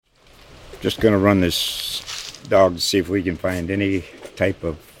Just going to run this dog to see if we can find any type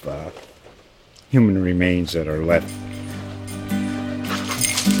of human remains that are left.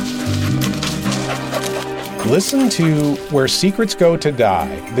 Listen to Where Secrets Go to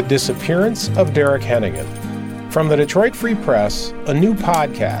Die, The Disappearance of Derek Hennigan. From the Detroit Free Press, a new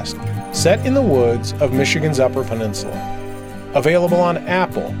podcast set in the woods of Michigan's Upper Peninsula. Available on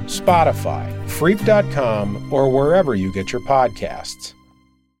Apple, Spotify, Freep.com, or wherever you get your podcasts.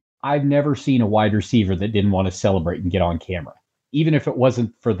 I've never seen a wide receiver that didn't want to celebrate and get on camera, even if it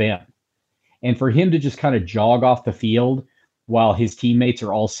wasn't for them. And for him to just kind of jog off the field while his teammates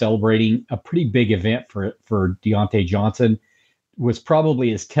are all celebrating a pretty big event for Deontay Johnson was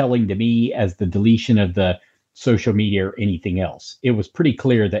probably as telling to me as the deletion of the social media or anything else. It was pretty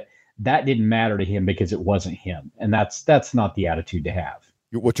clear that didn't matter to him because it wasn't him. And that's not the attitude to have.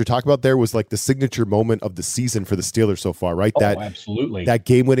 What you're talking about there was like the signature moment of the season for the Steelers so far, right? Absolutely. That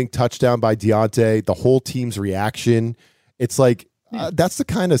game-winning touchdown by Deontay, the whole team's reaction. It's like, that's the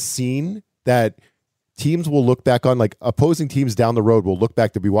kind of scene that teams will look back on, like opposing teams down the road will look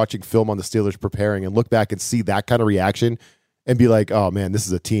back to be watching film on the Steelers preparing and look back and see that kind of reaction and be like, oh man, this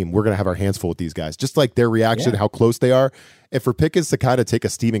is a team. We're going to have our hands full with these guys. Just like their reaction, how close they are. And for Pickens to kind of take a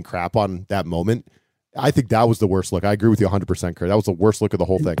steaming crap on that moment, I think that was the worst look. I agree with you 100%, Kurt. That was the worst look of the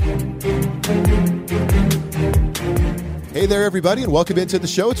whole thing. Hey there, everybody, and welcome into the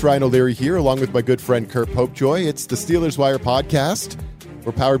show. It's Ryan O'Leary here, along with my good friend Kurt Popejoy. It's the Steelers Wire podcast.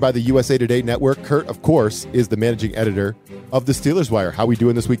 We're powered by the USA Today Network. Kurt, of course, is the managing editor of the Steelers Wire. How we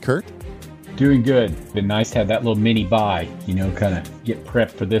doing this week, Kurt? Doing good. Been nice to have that little mini bye, kind of get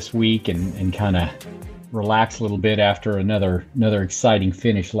prepped for this week and kind of relax a little bit after another exciting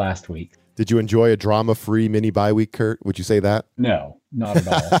finish last week. Did you enjoy a drama-free mini bye week, Kurt? Would you say that? No, not at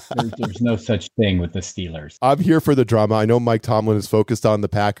all. There's no such thing with the Steelers. I'm here for the drama. I know Mike Tomlin is focused on the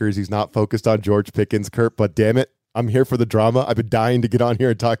Packers. He's not focused on George Pickens, Kurt, but damn it, I'm here for the drama. I've been dying to get on here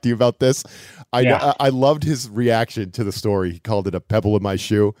and talk to you about this. I loved his reaction to the story. He called it a pebble in my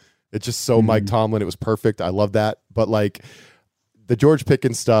shoe. It's just so Mike Tomlin. It was perfect. I love that. But like the George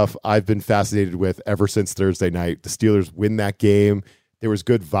Pickens stuff, I've been fascinated with ever since Thursday night. The Steelers win that game. There was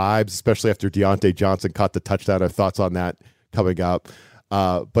good vibes, especially after Deontay Johnson caught the touchdown. I have thoughts on that coming up.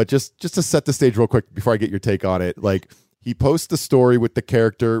 But just to set the stage real quick before I get your take on it, like he posts the story with the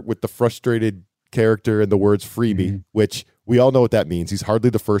character, with the frustrated character and the words "free me," which we all know what that means. He's hardly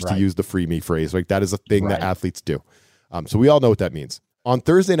the first to use the "free me" phrase. Like that is a thing that athletes do. So we all know what that means. On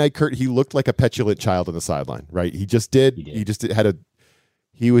Thursday night, Kurt, he looked like a petulant child on the sideline, right? He just did.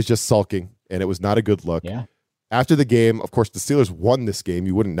 He was just sulking, and it was not a good look. Yeah. After the game, of course, the Steelers won this game.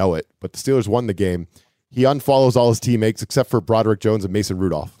 You wouldn't know it, but the Steelers won the game. He unfollows all his teammates except for Broderick Jones and Mason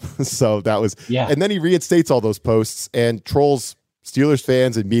Rudolph. So that was, and then he reinstates all those posts and trolls Steelers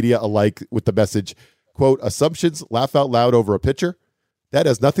fans and media alike with the message, quote, "Assumptions, laugh out loud over a pitcher. That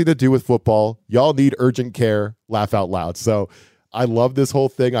has nothing to do with football. Y'all need urgent care, laugh out loud." So I love this whole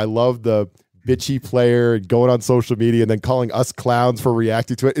thing. I love the bitchy player going on social media and then calling us clowns for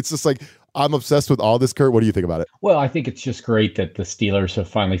reacting to it. It's just like, I'm obsessed with all this, Kurt. What do you think about it? Well, I think it's just great that the Steelers have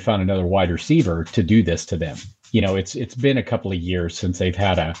finally found another wide receiver to do this to them. It's been a couple of years since they've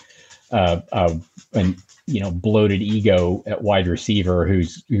had an bloated ego at wide receiver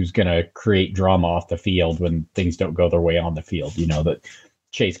who's going to create drama off the field when things don't go their way on the field. That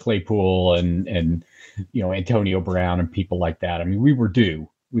Chase Claypool and Antonio Brown and people like that. I mean, we were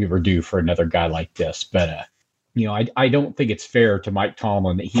due for another guy like this, but I don't think it's fair to Mike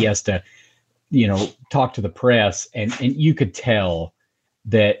Tomlin that he has to talk to the press and you could tell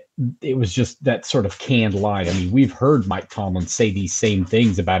that it was just that sort of canned line. I mean, we've heard Mike Tomlin say these same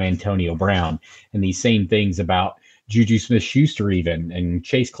things about Antonio Brown and these same things about Juju Smith-Schuster even and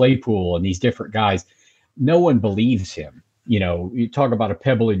Chase Claypool and these different guys. No one believes him. You talk about a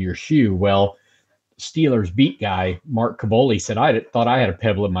pebble in your shoe. Well, Steelers beat guy Mark Cavoli said, I thought I had a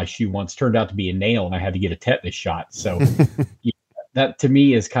pebble in my shoe once, turned out to be a nail and I had to get a tetanus shot. So that to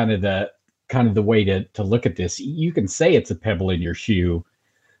me is kind of the way to look at this. You can say it's a pebble in your shoe,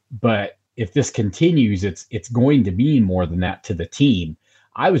 but if this continues, it's going to mean more than that to the team.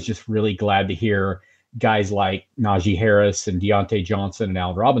 I was just really glad to hear guys like Najee Harris and Deontay Johnson and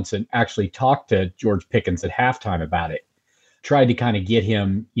Allen Robinson actually talk to George Pickens at halftime about it. Tried to kind of get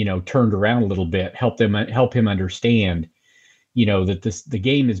him, turned around a little bit, help him understand, that the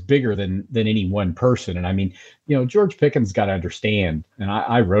game is bigger than any one person. And I mean, George Pickens got to understand, and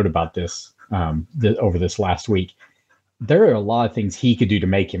I wrote about this over this last week. There are a lot of things he could do to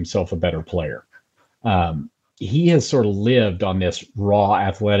make himself a better player. He has sort of lived on this raw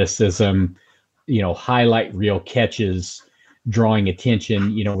athleticism, highlight reel catches, drawing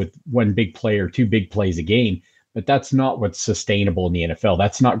attention, with one big play or two big plays a game. But that's not what's sustainable in the NFL.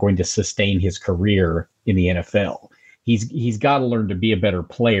 That's not going to sustain his career in the NFL. He's got to learn to be a better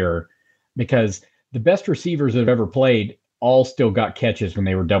player, because the best receivers that have ever played all still got catches when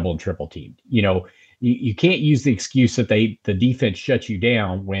they were double and triple teamed. You can't use the excuse that the defense shut you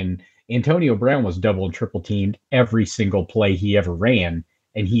down when Antonio Brown was double and triple teamed every single play he ever ran,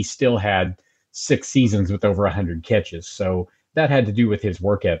 and he still had 6 seasons with over 100 catches. So that had to do with his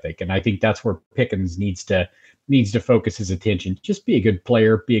work ethic, and I think that's where Pickens needs to focus his attention. Just be a good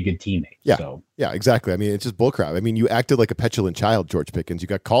player, be a good teammate. Yeah, so. Yeah, exactly. I mean, it's just bullcrap. I mean, you acted like a petulant child, George Pickens. You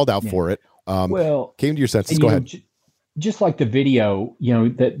got called out for it. Came to your senses. Go ahead. Just like the video,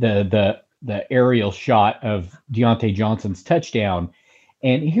 the aerial shot of Deontay Johnson's touchdown.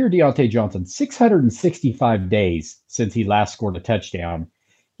 And here, Deontay Johnson, 665 days since he last scored a touchdown.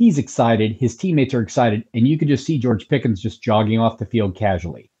 He's excited. His teammates are excited. And you could just see George Pickens just jogging off the field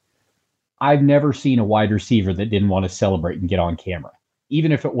casually. I've never seen a wide receiver that didn't want to celebrate and get on camera,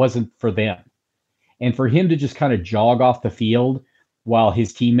 even if it wasn't for them. And for him to just kind of jog off the field while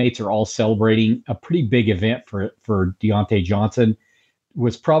his teammates are all celebrating a pretty big event for Deontay Johnson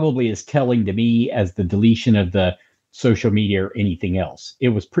was probably as telling to me as the deletion of the social media or anything else. It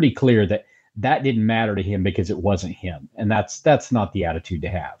was pretty clear that didn't matter to him because it wasn't him. And that's not the attitude to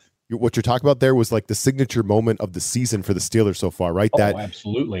have. What you're talking about there was like the signature moment of the season for the Steelers so far, right?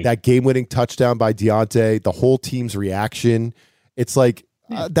 Absolutely. That game-winning touchdown by Deontay, the whole team's reaction. It's like,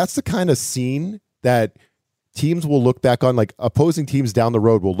 that's the kind of scene that teams will look back on, like opposing teams down the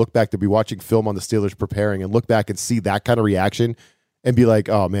road will look back to be watching film on the Steelers preparing and look back and see that kind of reaction and be like,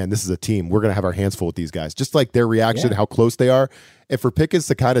 oh man, this is a team. We're going to have our hands full with these guys. Just like their reaction, how close they are. And for Pickens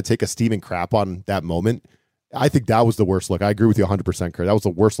to kind of take a steaming crap on that moment, I think that was the worst look. I agree with you 100%, Kurt. That was the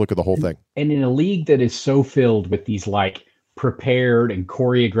worst look of the whole thing. And in a league that is so filled with these like prepared and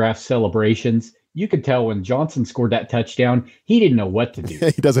choreographed celebrations, you could tell when Johnson scored that touchdown, he didn't know what to do.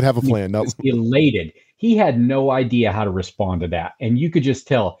 He doesn't have a plan. He was elated. He had no idea how to respond to that. And you could just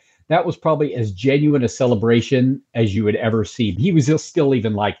tell that was probably as genuine a celebration as you would ever see. He was still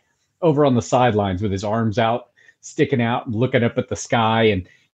even like over on the sidelines with his arms out, sticking out and looking up at the sky. And,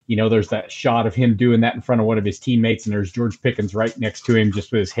 there's that shot of him doing that in front of one of his teammates. And there's George Pickens right next to him,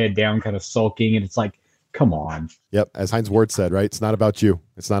 just with his head down, kind of sulking. And it's like, come on. Yep. As Heinz Ward said, right? It's not about you.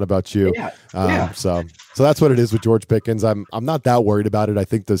 It's not about you. Yeah. So that's what it is with George Pickens. I'm not that worried about it. I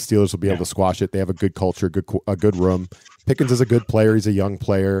think the Steelers will be able to squash it. They have a good culture, a good room. Pickens is a good player. He's a young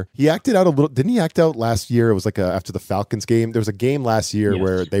player. He acted out a little. Didn't he act out last year? It was like after the Falcons game. There was a game last year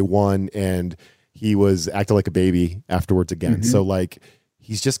where they won and he was acting like a baby afterwards again. Mm-hmm. So like,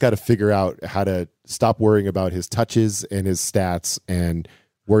 he's just got to figure out how to stop worrying about his touches and his stats and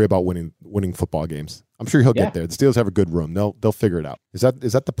worry about winning football games. I'm sure he'll get there. The Steelers have a good room. They'll figure it out. Is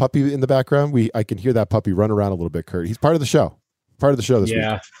that the puppy in the background? I can hear that puppy run around a little bit, Kurt. He's part of the show. This week.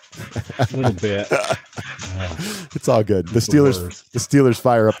 Yeah, a little bit. It's all good. The Steelers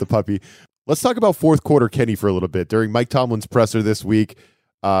fire up the puppy. Let's talk about fourth quarter Kenny for a little bit. During Mike Tomlin's presser this week,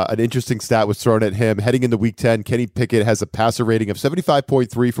 an interesting stat was thrown at him. Heading into week 10, Kenny Pickett has a passer rating of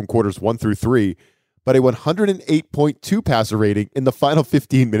 75.3 from quarters 1 through 3, but a 108.2 passer rating in the final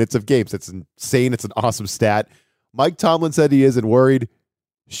 15 minutes of games. That's insane. It's an awesome stat. Mike Tomlin said he isn't worried.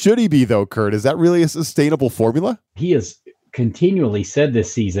 Should he be, though, Kurt? Is that really a sustainable formula? He has continually said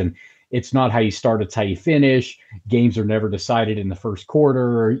this season, it's not how you start, it's how you finish. Games are never decided in the first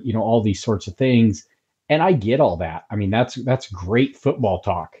quarter, all these sorts of things. And I get all that. I mean, that's great football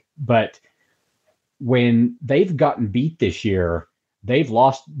talk. But when they've gotten beat this year, they've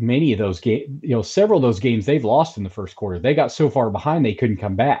lost many of those games, several of those games they've lost in the first quarter. They got so far behind, they couldn't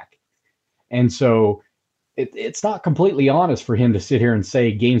come back. And so it's not completely honest for him to sit here and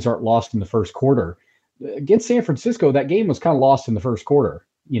say games aren't lost in the first quarter. Against San Francisco, that game was kind of lost in the first quarter.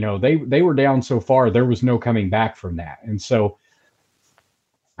 They were down so far, there was no coming back from that. And so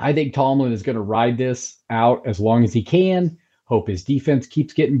I think Tomlin is going to ride this out as long as he can, hope his defense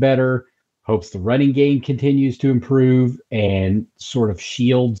keeps getting better, hopes the running game continues to improve and sort of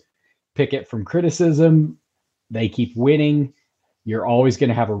shields Pickett from criticism. They keep winning. You're always going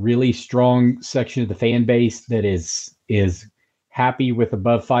to have a really strong section of the fan base that is happy with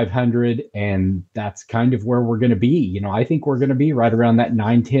above 500, and that's kind of where we're going to be. I think we're going to be right around that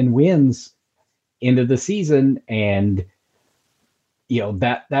 9-10 wins into the season, and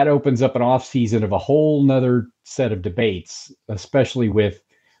that opens up an off season of a whole nother set of debates, especially with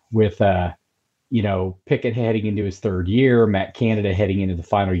Pickett heading into his third year, Matt Canada heading into the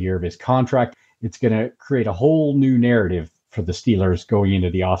final year of his contract. It's going to create a whole new narrative for the Steelers going into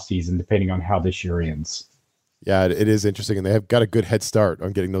the off season, depending on how this year ends. Yeah, it is interesting, and they have got a good head start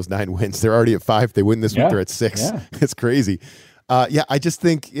on getting those 9 wins. They're already at 5. They win this week, they're at 6. Yeah. It's crazy. I just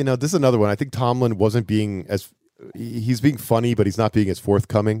think, this is another one. I think Tomlin wasn't being he's being funny, but he's not being as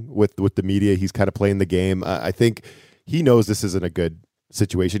forthcoming with the media. He's kind of playing the game. I think he knows this isn't a good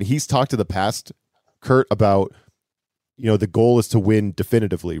situation. He's talked to the past, Kurt, about the goal is to win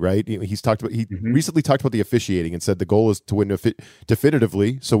definitively, right? He's talked about recently talked about the officiating and said the goal is to win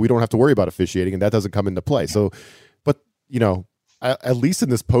definitively, so we don't have to worry about officiating, and that doesn't come into play. So, but at least in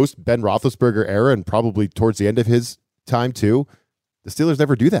this post Ben Roethlisberger era, and probably towards the end of his time too, the Steelers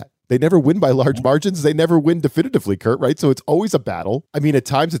never do that. They never win by large margins. They never win definitively, Kurt, right? So it's always a battle. I mean, at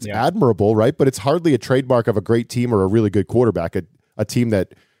times it's admirable, right? But it's hardly a trademark of a great team or a really good quarterback. A team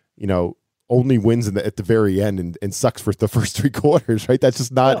that only wins at the very end and sucks for the first 3 quarters, right? That's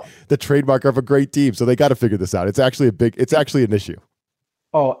just not the trademark of a great team. So they got to figure this out. It's actually an issue.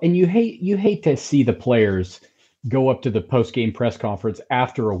 Oh, and you hate to see the players go up to the post-game press conference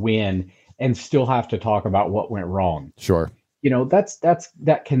after a win and still have to talk about what went wrong. Sure.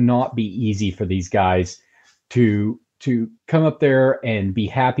 That cannot be easy for these guys to come up there and be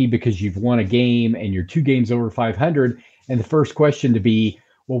happy because you've won a game and you're 2 games over 500. And the first question to be,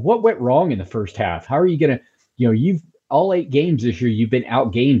 well, what went wrong in the first half? How are you going to, you've all 8 games this year, you've been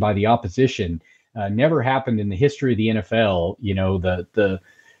outgained by the opposition. Never happened in the history of the NFL.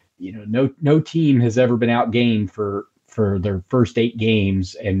 No team has ever been outgained for their first 8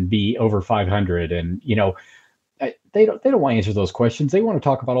 games and be over 500. And, they don't want to answer those questions. They want to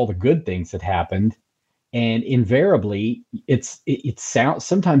talk about all the good things that happened. And invariably, it sounds,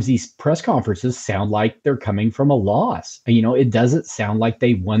 sometimes these press conferences sound like they're coming from a loss. It doesn't sound like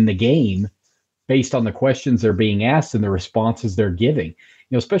they won the game based on the questions they're being asked and the responses they're giving.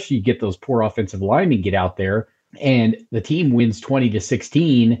 Especially you get those poor offensive linemen get out there and the team wins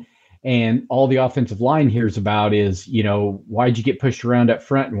 20-16, and all the offensive line hears about is, why'd you get pushed around up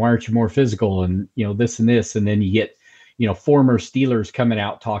front and why aren't you more physical and, this and this. And then you get, former Steelers coming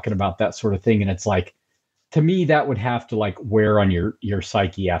out talking about that sort of thing. And it's like, to me, that would have to wear on your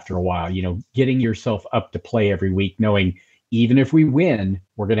psyche after a while, getting yourself up to play every week, knowing even if we win,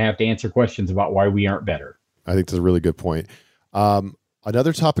 we're going to have to answer questions about why we aren't better. I think that's a really good point.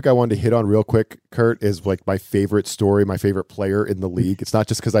 Another topic I wanted to hit on real quick, Kurt, is my favorite story, my favorite player in the league. It's not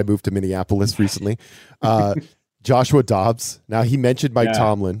just because I moved to Minneapolis recently. Joshua Dobbs. Now, he mentioned Mike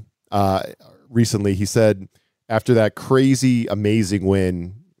Tomlin recently. He said after that crazy, amazing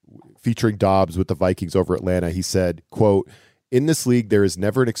win featuring Dobbs with the Vikings over Atlanta, he said, quote, "In this league, there is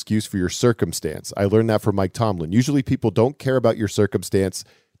never an excuse for your circumstance. I learned that from Mike Tomlin. Usually people don't care about your circumstance.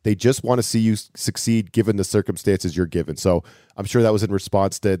 They just want to see you succeed given the circumstances you're given." So I'm sure that was in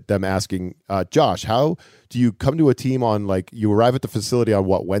response to them asking, Josh, how do you come to a team on you arrive at the facility on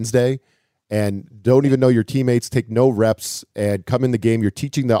Wednesday and don't even know your teammates, take no reps and come in the game. You're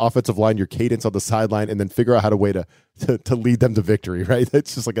teaching the offensive line your cadence on the sideline and then figure out how to lead them to victory, right?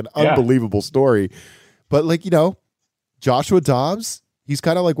 It's just an unbelievable story. But Joshua Dobbs, he's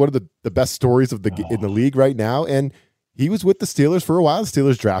kind of one of the best stories in the league right now. And he was with the Steelers for a while. The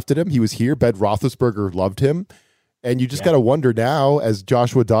Steelers drafted him. He was here. Ben Roethlisberger loved him. And you just got to wonder now, as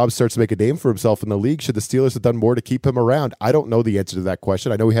Joshua Dobbs starts to make a name for himself in the league, should the Steelers have done more to keep him around? I don't know the answer to that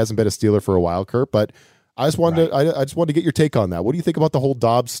question. I know he hasn't been a Steeler for a while, Kurt, but I just wanted to get your take on that. What do you think about the whole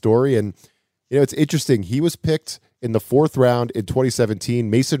Dobbs story? And it's interesting. He was picked in the 4th round in 2017.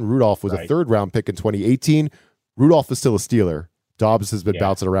 Mason Rudolph was a 3rd round pick in 2018. Rudolph is still a Steeler. Dobbs has been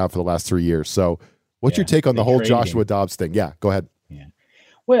bouncing around for the last 3 years. So what's your take on the whole Joshua Dobbs thing? Yeah, go ahead. Yeah.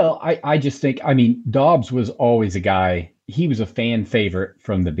 Well, I just think, Dobbs was always a guy, he was a fan favorite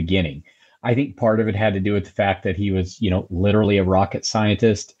from the beginning. I think part of it had to do with the fact that he was, literally a rocket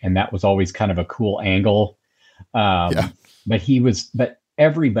scientist, and that was always kind of a cool angle. But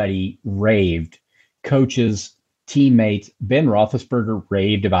everybody raved, coaches, teammates. Ben Roethlisberger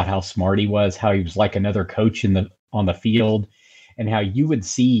raved about how smart he was, how he was like another coach on the field, and how you would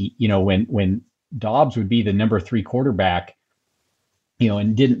see, when Dobbs would be the number 3 quarterback,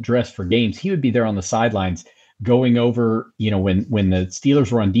 and didn't dress for games, he would be there on the sidelines going over, when the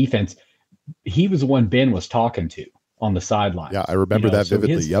Steelers were on defense, he was the one Ben was talking to on the sideline. Yeah, I remember that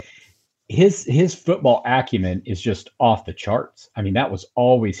vividly. His football acumen is just off the charts. That was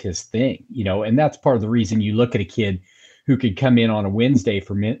always his thing, and that's part of the reason you look at a kid who could come in on a Wednesday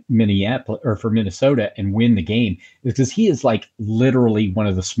for Minneapolis or for Minnesota and win the game, is because he is literally one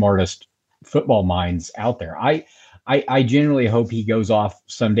of the smartest football minds out there. I generally hope he goes off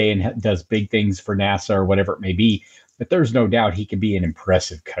someday and does big things for NASA or whatever it may be, but there's no doubt he can be an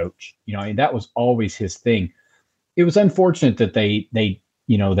impressive coach. That was always his thing. It was unfortunate that they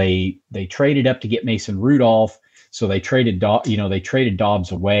they traded up to get Mason Rudolph. So they traded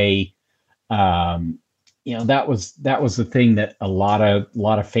Dobbs away. That was the thing that a lot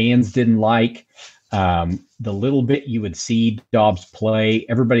of fans didn't like. The little bit you would see Dobbs play,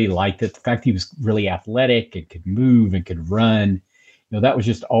 everybody liked it. The fact he was really athletic and could move and could run, that was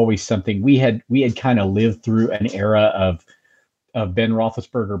just always something we had kind of lived through an era of Ben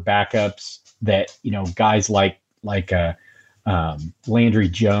Roethlisberger backups that, guys like Landry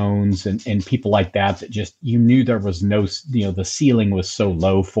Jones and people like that just, you knew there was no, the ceiling was so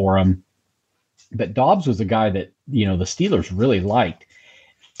low for him. But Dobbs was a guy that, the Steelers really liked.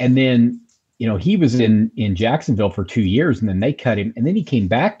 And then, he was in Jacksonville for 2 years, and then they cut him, and then he came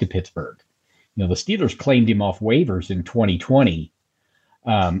back to Pittsburgh. The Steelers claimed him off waivers in 2020.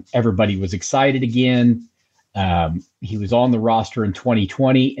 Everybody was excited again. He was on the roster in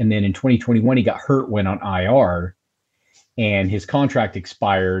 2020, and then in 2021 he got hurt, went on IR, and his contract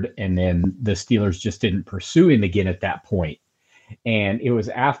expired, and then the Steelers just didn't pursue him again at that point. And it was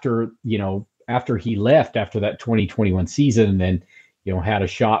after he left after that 2021 season, and then had a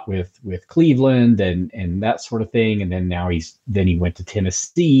shot with Cleveland and that sort of thing, and then he went to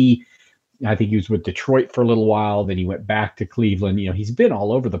Tennessee. I think he was with Detroit for a little while. Then he went back to Cleveland. He's been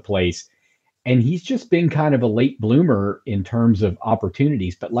all over the place, and he's just been kind of a late bloomer in terms of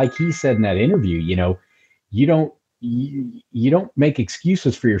opportunities. But like he said in that interview, you don't make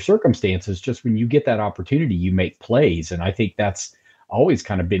excuses for your circumstances. Just when you get that opportunity, you make plays. And I think that's always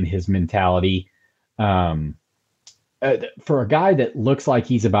kind of been his mentality. For a guy that looks like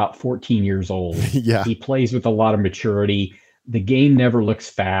he's about 14 years old, yeah, he plays with a lot of maturity. The game never looks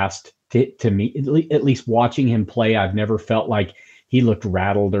fast. To me, at least watching him play, I've never felt like he looked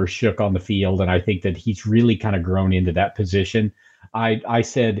rattled or shook on the field. And I think that he's really kind of grown into that position. I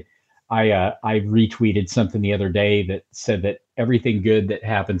retweeted something the other day that said that everything good that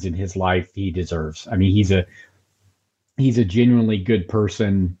happens in his life, he deserves. I mean, he's a genuinely good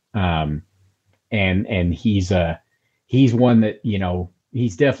person. And he's one that,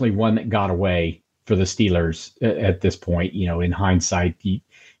 he's definitely one that got away for the Steelers at this point. In hindsight,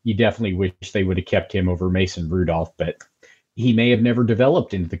 you definitely wish they would have kept him over Mason Rudolph, but he may have never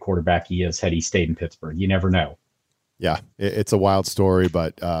developed into the quarterback he is had he stayed in Pittsburgh. You never know. Yeah, it's a wild story,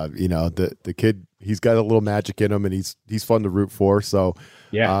 but the kid, he's got a little magic in him, and he's fun to root for. So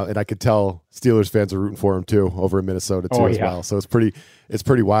yeah, and I could tell Steelers fans are rooting for him too over in Minnesota too as well. So it's pretty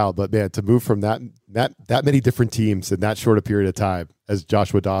wild. But man, to move from that many different teams in that short a period of time as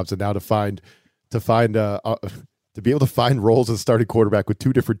Joshua Dobbs, and now to be able to find roles as starting quarterback with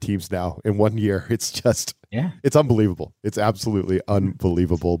two different teams now in 1 year, it's just, it's unbelievable. It's absolutely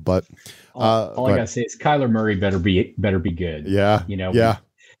unbelievable. But all I gotta say is Kyler Murray better be good. Yeah. Yeah.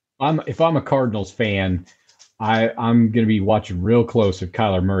 If I'm a Cardinals fan, I'm going to be watching real close if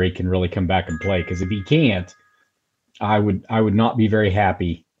Kyler Murray can really come back and play. Because if he can't, I would not be very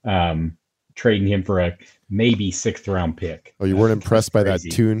happy trading him for a maybe 6th round pick. Oh, you weren't impressed by that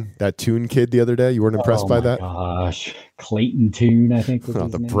Tune kid the other day? You weren't impressed by that? Gosh, Clayton Tune, I think.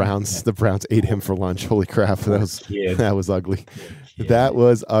 The Browns ate him for lunch. Holy crap, that was ugly. That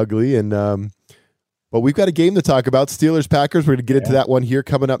was ugly. And but we've got a game to talk about. Steelers Packers. We're going to get into that one here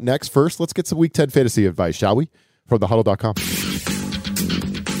coming up next. First, let's get some Week 10 fantasy advice, shall we? From thehuddle.com.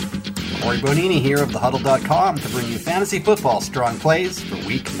 Corey Bonini here of thehuddle.com to bring you fantasy football strong plays for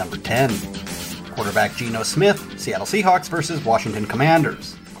week number 10. Quarterback Geno Smith, Seattle Seahawks versus Washington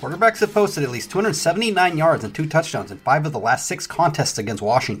Commanders. Quarterbacks have posted at least 279 yards and 2 touchdowns in 5 of the last 6 contests against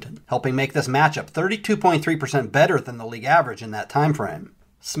Washington, helping make this matchup 32.3% better than the league average in that time frame.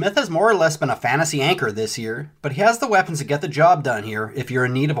 Smith has more or less been a fantasy anchor this year, but he has the weapons to get the job done here if you're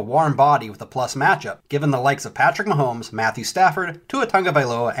in need of a warm body with a plus matchup, given the likes of Patrick Mahomes, Matthew Stafford, Tua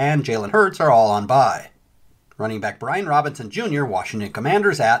Tagovailoa, and Jalen Hurts are all on bye. Running back Brian Robinson Jr., Washington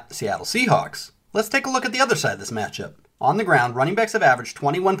Commanders at Seattle Seahawks. Let's take a look at the other side of this matchup. On the ground, running backs have averaged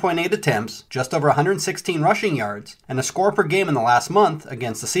 21.8 attempts, just over 116 rushing yards, and a score per game in the last month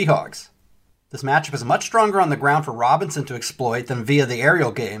against the Seahawks. This matchup is much stronger on the ground for Robinson to exploit than via the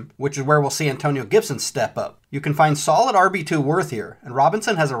aerial game, which is where we'll see Antonio Gibson step up. You can find solid RB2 worth here, and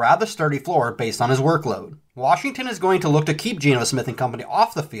Robinson has a rather sturdy floor based on his workload. Washington is going to look to keep Geno Smith and company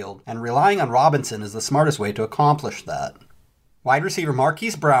off the field, and relying on Robinson is the smartest way to accomplish that. Wide receiver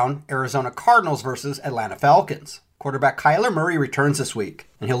Marquise Brown, Arizona Cardinals versus Atlanta Falcons. Quarterback Kyler Murray returns this week,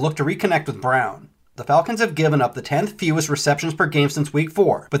 and he'll look to reconnect with Brown. The Falcons have given up the 10th fewest receptions per game since week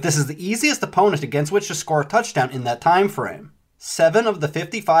 4, but this is the easiest opponent against which to score a touchdown in that time frame. 7 of the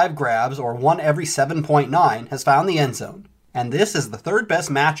 55 grabs, or 1 every 7.9, has found the end zone, and this is the 3rd best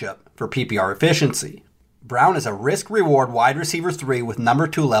matchup for PPR efficiency. Brown is a risk-reward wide receiver 3 with number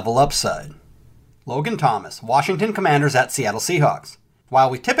 2 level upside. Logan Thomas, Washington Commanders at Seattle Seahawks. While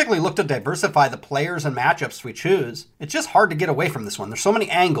we typically look to diversify the players and matchups we choose, it's just hard to get away from this one. There's so many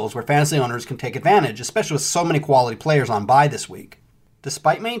angles where fantasy owners can take advantage, especially with so many quality players on bye this week.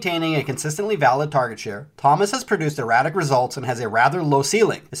 Despite maintaining a consistently valid target share, Thomas has produced erratic results and has a rather low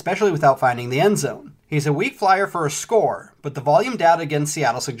ceiling, especially without finding the end zone. He's a weak flyer for a score, but the volume data against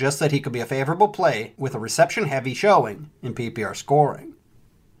Seattle suggests that he could be a favorable play with a reception-heavy showing in PPR scoring.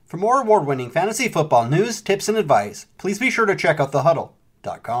 For more award-winning fantasy football news, tips, and advice, please be sure to check out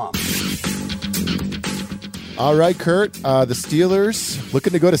thehuddle.com. All right, Kurt. The Steelers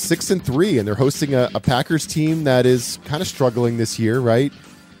looking to go to 6-3, and they're hosting a Packers team that is kind of struggling this year, right?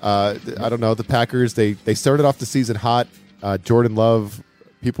 I don't know. The Packers, they started off the season hot. Jordan Love,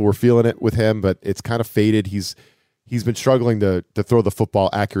 people were feeling it with him, but it's kind of faded. He's been struggling to throw the football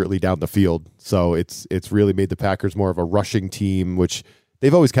accurately down the field. So it's really made the Packers more of a rushing team, which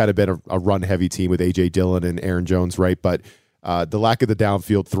they've always kind of been a run-heavy team with A.J. Dillon and Aaron Jones, right? But the lack of the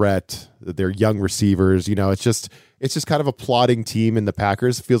downfield threat, their young receivers, it's just kind of a plodding team in the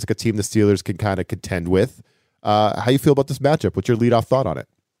Packers. It feels like a team the Steelers can kind of contend with. How you feel about this matchup? What's your leadoff thought on it?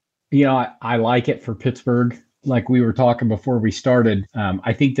 I like it for Pittsburgh. Like we were talking before we started,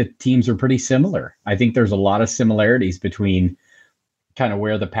 I think the teams are pretty similar. I think there's a lot of similarities between kind of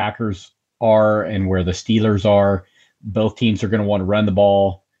where the Packers are and where the Steelers are. Both teams are going to want to run the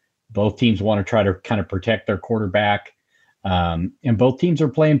ball. Both teams want to try to kind of protect their quarterback. And both teams are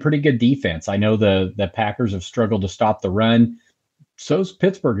playing pretty good defense. I know the Packers have struggled to stop the run. So's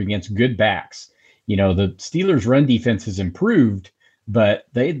Pittsburgh against good backs. The Steelers' run defense has improved, but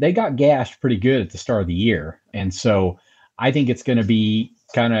they got gashed pretty good at the start of the year. And so I think it's going to be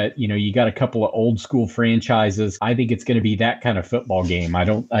kind of, you got a couple of old school franchises. I think it's going to be that kind of football game.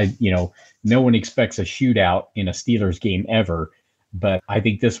 No one expects a shootout in a Steelers game ever, but I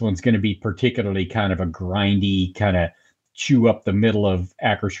think this one's going to be particularly kind of a grindy, kind of chew up the middle of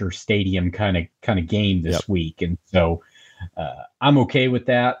Acrisure Stadium kind of game this week. And so I'm okay with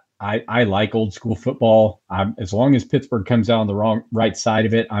that. I like old school football. As long as Pittsburgh comes out on the right side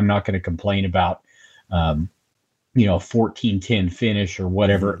of it, I'm not going to complain about, a 14-10 finish or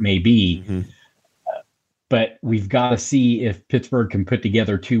whatever it may be. Mm-hmm. But we've got to see if Pittsburgh can put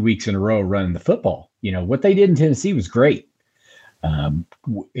together 2 weeks in a row running the football. What they did in Tennessee was great.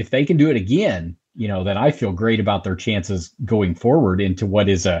 If they can do it again, then I feel great about their chances going forward into what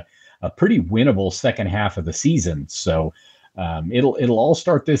is a pretty winnable second half of the season. So it'll all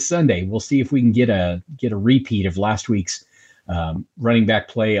start this Sunday. We'll see if we can get a repeat of last week's running back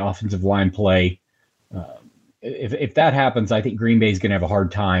play, offensive line play. If that happens, I think Green Bay is going to have a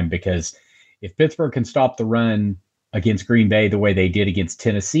hard time, because if Pittsburgh can stop the run against Green Bay the way they did against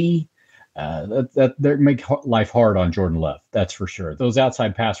Tennessee, that make life hard on Jordan Love. That's for sure. Those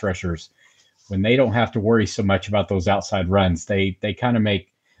outside pass rushers, when they don't have to worry so much about those outside runs, they kind of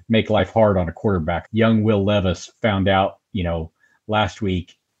make life hard on a quarterback. Young Will Levis found out, last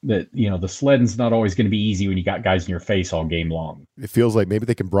week that, the sledding's not always going to be easy when you got guys in your face all game long. It feels like maybe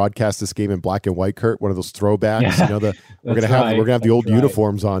they can broadcast this game in black and white, Kurt, one of those throwbacks. Yeah, we're gonna have the old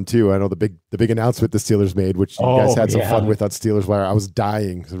uniforms on too. I know the big announcement the Steelers made, which you guys had some fun with on Steelers Wire. I was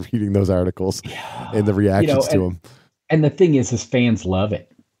dying reading those articles and the reactions to them. And the thing is fans love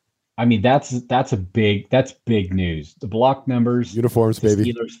it. I mean, that's big news. The block numbers, uniforms,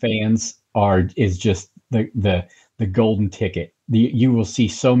 baby. Steelers fans is just the golden ticket. You will see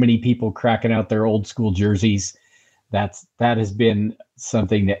so many people cracking out their old school jerseys. That has been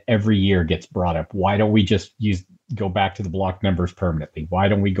something that every year gets brought up. Why don't we just go back to the block numbers permanently? Why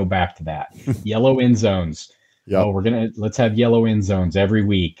don't we go back to that? Yellow end zones. Yep. Let's have yellow end zones every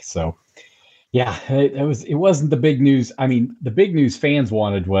week. So yeah, it wasn't the big news. I mean, the big news fans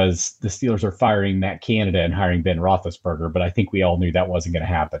wanted was the Steelers are firing Matt Canada and hiring Ben Roethlisberger, but I think we all knew that wasn't going to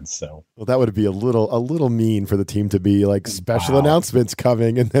happen. So, well, that would be a little mean for the team to be like special announcements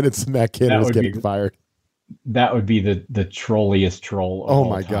coming, and then it's Matt Canada's getting fired. That would be the trolliest troll. Oh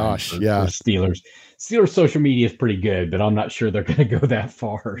my gosh, for Steelers. Steelers social media is pretty good, but I'm not sure they're going to go that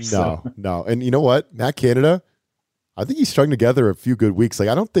far. No. And you know what, Matt Canada, I think he's strung together a few good weeks.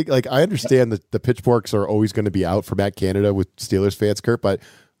 I don't think, I understand that the pitchforks are always going to be out for Matt Canada with Steelers fans, Kurt, but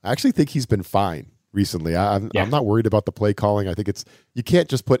I actually think he's been fine recently. I'm not worried about the play calling. I think you can't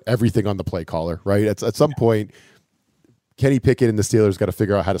just put everything on the play caller, right? At some point, Kenny Pickett and the Steelers got to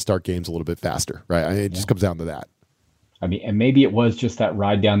figure out how to start games a little bit faster, right? It just comes down to that. I mean, and maybe it was just that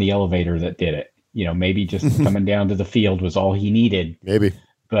ride down the elevator that did it. Maybe just coming down to the field was all he needed. Maybe.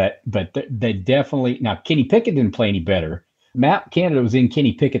 But they definitely, now Kenny Pickett didn't play any better. Matt Canada was in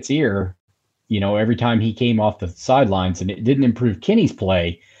Kenny Pickett's ear, every time he came off the sidelines, and it didn't improve Kenny's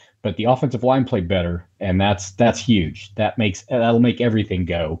play, but the offensive line played better, and that's huge. That'll make everything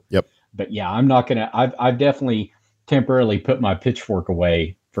go. Yep. But yeah, I'm not gonna. I've definitely temporarily put my pitchfork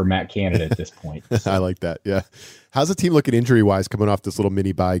away for Matt Canada at this point. I like that. Yeah. How's the team looking injury wise coming off this little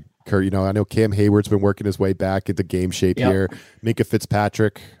mini bye, Kurt? I know Cam Hayward's been working his way back into game shape here. Minka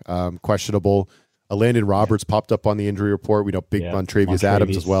Fitzpatrick, questionable. Landon Roberts popped up on the injury report. We know big Montravius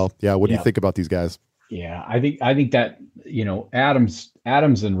Adams as well. Yeah. What do you think about these guys? Yeah, I think that,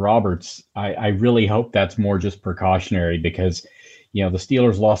 Adams and Roberts, I really hope that's more just precautionary because, the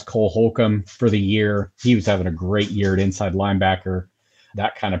Steelers lost Cole Holcomb for the year. He was having a great year at inside linebacker.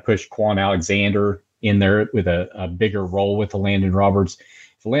 That kind of pushed Quan Alexander in there with a bigger role with the Landon Roberts.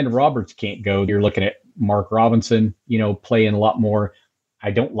 If Landon Roberts can't go, you're looking at Mark Robinson, playing a lot more.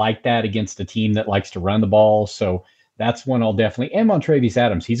 I don't like that against a team that likes to run the ball. So that's one I'll definitely. And Montravius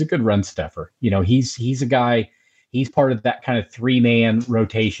Adams, he's a good run stuffer. He's a guy. He's part of that kind of 3-man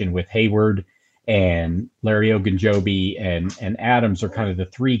rotation with Hayward and Larry Ogunjobi and Adams are kind of the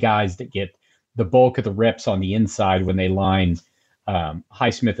 3 guys that get the bulk of the reps on the inside when they line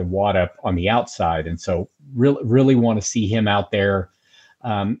Highsmith and Watt up on the outside. And so really want to see him out there.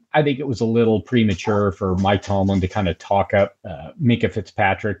 I think it was a little premature for Mike Tomlin to kind of talk up Minka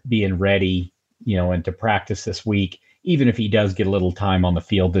Fitzpatrick being ready, and to practice this week. Even if he does get a little time on the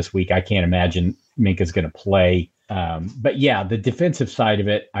field this week, I can't imagine Minka's going to play. But yeah, the defensive side of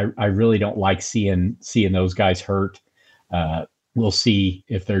it, I really don't like seeing those guys hurt. We'll see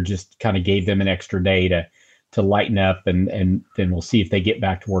if they're just kind of gave them an extra day to lighten up, and then we'll see if they get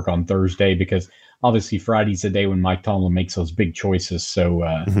back to work on Thursday, because obviously Friday's the day when Mike Tomlin makes those big choices. So,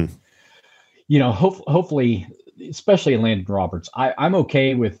 hopefully, especially Landon Roberts, I'm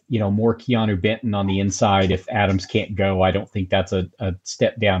okay with, more Keanu Benton on the inside. If Adams can't go, I don't think that's a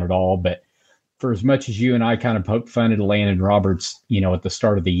step down at all. But for as much as you and I kind of poked fun at Landon Roberts, at the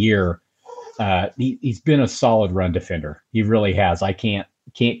start of the year, he's been a solid run defender. He really has. I can't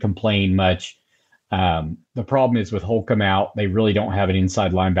complain much. The problem is with Holcomb out, they really don't have an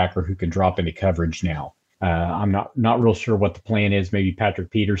inside linebacker who can drop into coverage now. I'm not real sure what the plan is. Maybe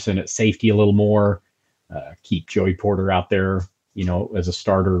Patrick Peterson at safety a little more. Keep Joey Porter out there, as a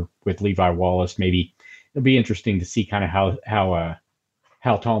starter with Levi Wallace. Maybe it'll be interesting to see kind of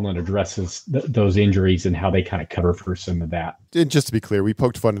how Tomlin addresses those injuries and how they kind of cover for some of that. And just to be clear, we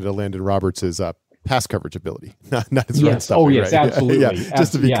poked fun at Landon Roberts' pass coverage ability, not his run stuff. Oh, yes, right? absolutely. Yeah,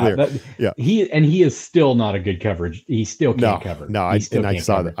 just to be clear. He is still not a good coverage. He still can't cover. No, I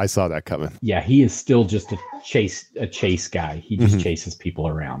saw that coming. Yeah, he is still just a chase guy. He just chases people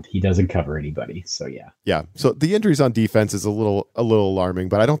around. He doesn't cover anybody. So yeah. Yeah. So the injuries on defense is a little alarming,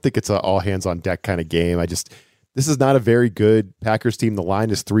 but I don't think it's an all hands on deck kind of game. This is not a very good Packers team. The line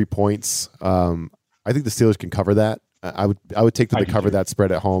is 3 points. I think the Steelers can cover that. I would take them to cover that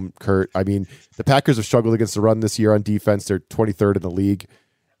spread at home, Kurt. I mean, the Packers have struggled against the run this year on defense. They're 23rd in the league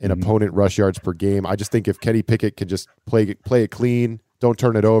in opponent rush yards per game. I just think if Kenny Pickett can just play it clean, don't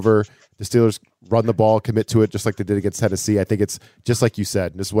turn it over, the Steelers run the ball, commit to it just like they did against Tennessee. I think it's just like you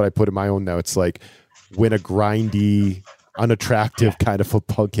said, and this is what I put in my own notes, like win a grindy, unattractive kind of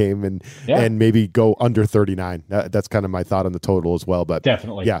football game and maybe go under 39. That's kind of my thought on the total as well. But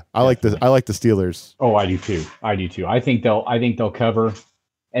definitely, I like the Steelers. Oh, I do too. I think they'll cover,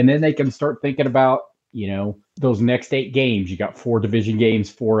 and then they can start thinking about those next 8 games. You got 4 division games,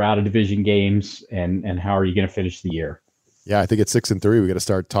 4 out of division games, and how are you going to finish the year? Yeah, I think at 6-3, we got to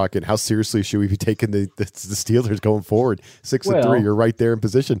start talking. How seriously should we be taking the Steelers going forward? 6-3, you're right there in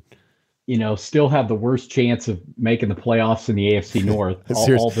position. Still have the worst chance of making the playoffs in the AFC North.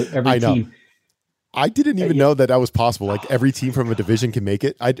 Every team. I didn't even know that was possible. Like every team from a division can make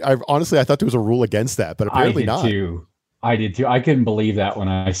it. I honestly, I thought there was a rule against that, but apparently not. I did too. I couldn't believe that when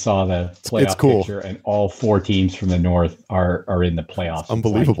I saw the playoff picture and all 4 teams from the North are in the playoffs.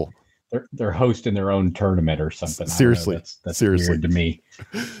 Unbelievable. They're hosting their own tournament or something. Seriously. That's weird to me.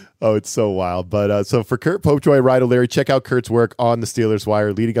 Oh, it's so wild. But so for Kurt Popejoy, Ride O'Leary, check out Kurt's work on the Steelers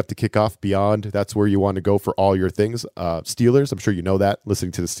Wire leading up to kickoff beyond. That's where you want to go for all your things. Steelers, I'm sure you know that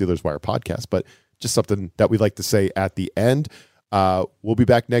listening to the Steelers Wire podcast, but just something that we like to say at the end. We'll be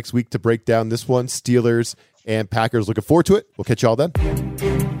back next week to break down this one, Steelers and Packers. Looking forward to it. We'll catch you all then.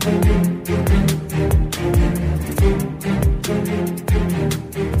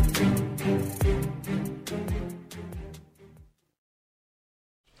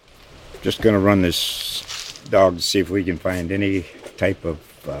 Just going to run this dog to see if we can find any type of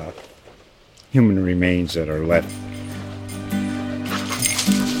human remains that are left.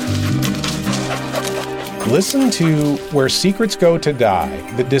 Listen to Where Secrets Go to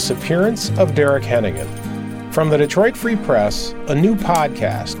Die, The Disappearance of Derek Hennigan. From the Detroit Free Press, a new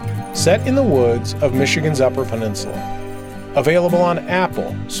podcast set in the woods of Michigan's Upper Peninsula. Available on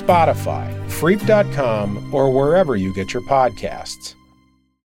Apple, Spotify, Freep.com, or wherever you get your podcasts.